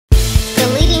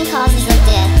causes of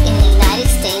death in the United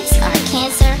States are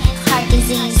cancer, heart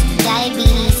disease,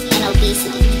 diabetes, and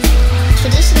obesity.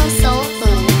 Traditional soul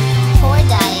food, poor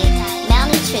diet,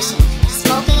 malnutrition,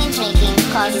 smoking and drinking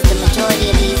causes the majority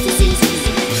of these diseases.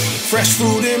 Fresh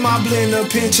fruit in my blender,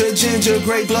 pinch of ginger,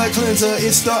 great blood cleanser.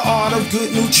 It's the art of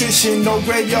good nutrition. No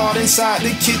graveyard inside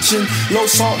the kitchen. Low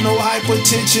salt, no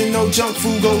hypertension. No junk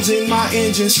food goes in my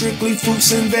engine. Strictly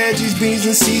fruits and veggies, beans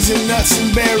and seasoned nuts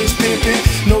and berries pimping.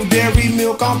 No dairy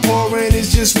milk I'm pouring.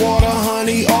 It's just water,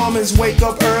 honey, almonds. Wake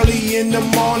up early in the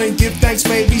morning. Give thanks,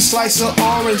 baby, slice of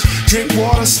orange. Drink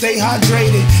water, stay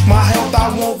hydrated. My health,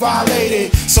 I won't violate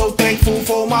it. So thankful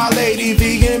for my lady.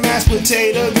 Vegan mashed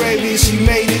potato gravy. She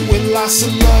made it with lots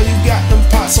of love. You got them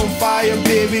pots on fire,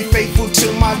 baby. Faithful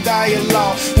to my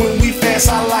dialogue. When we fast,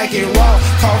 I like it raw.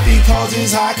 Coffee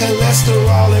causes high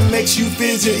cholesterol and makes you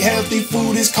visit. Healthy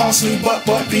food is costly, but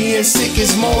being sick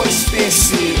is more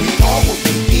expensive. We are what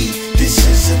we eat. This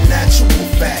is a natural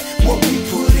fact. What we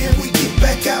put in, we get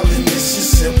back out, and this is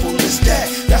simple as that.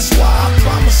 That's why I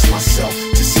promise myself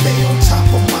to stay on top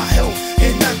of my health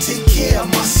and not take care of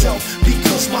myself,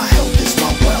 because my health is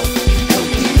my wealth.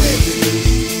 Healthy living.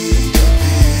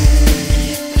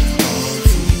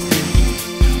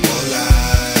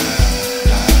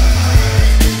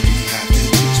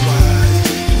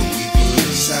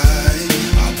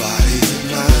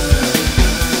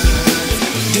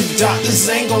 Doctors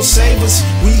ain't gon' save us,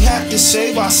 we have to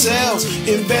save ourselves.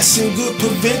 Invest in good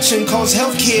prevention, cause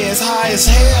healthcare is high as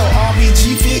hell.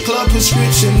 RBG Fit Club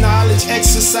prescription, knowledge,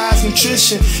 exercise,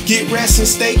 nutrition. Get rest and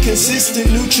stay consistent,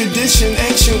 new tradition,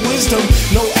 ancient wisdom.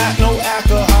 No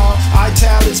alcohol,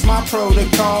 ITAL is my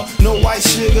protocol. No white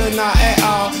sugar, not at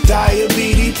all.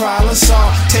 Diabetes, problem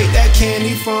solved. Take that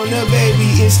candy from the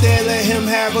baby, instead let him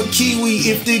have a kiwi.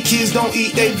 If the kids don't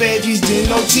eat they veggies, then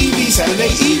no TV. Saturday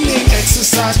evening,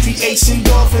 exercise creates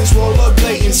endorphins,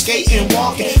 rollerblading, skating,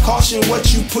 walking. Caution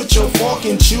what you put your fork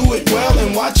in, chew it well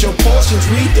and watch your portions.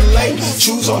 Read the label,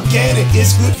 choose organic,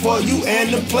 it's good for you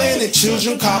and the planet.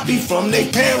 Children copy from their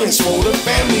parents, for the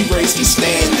family raise the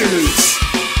standards.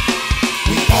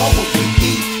 We are what we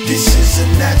eat, this is a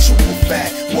natural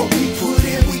fact. What we put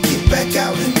in, we get back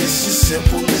out, and this is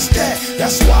simple as that.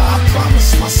 That's why I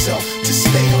promise myself to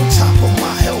stay on top of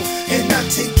my health and not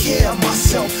take care of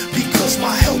myself, because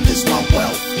my health is my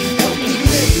wealth. Healthy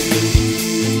living.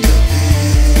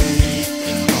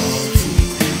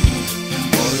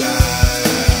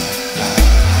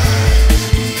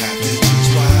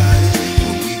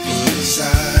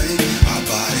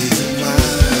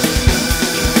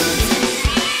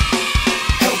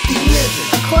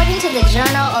 According to the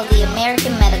Journal of the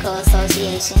American Medical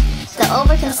Association, the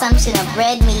overconsumption of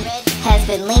red meat has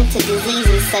been linked to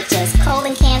diseases such as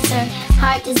colon cancer,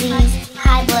 heart disease,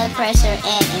 high blood pressure,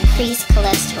 and increased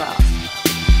cholesterol.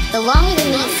 The longer the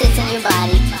meat sits in your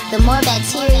body, the more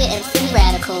bacteria and free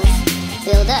radicals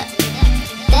build up.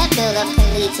 That buildup can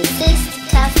lead to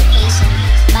cysts, constipation,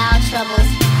 bowel troubles,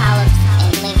 polyps,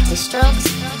 and link to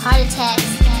strokes, heart attacks,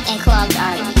 and clogged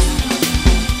arteries.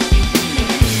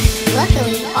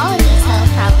 Luckily, all of these health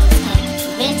problems can be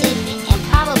prevented and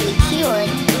probably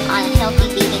cured on a healthy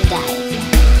vegan diet.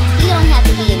 You don't have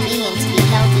to be a vegan to be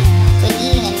healthy, but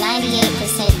eating a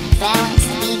 98% balanced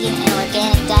vegan and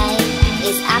organic diet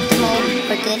is optimal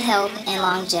for good health and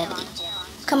longevity.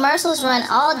 Commercials run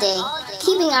all day,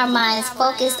 keeping our minds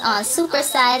focused on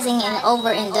supersizing and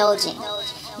overindulging.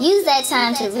 Use that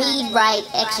time to read, write,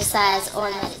 exercise, or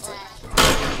meditate.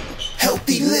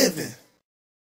 Healthy living.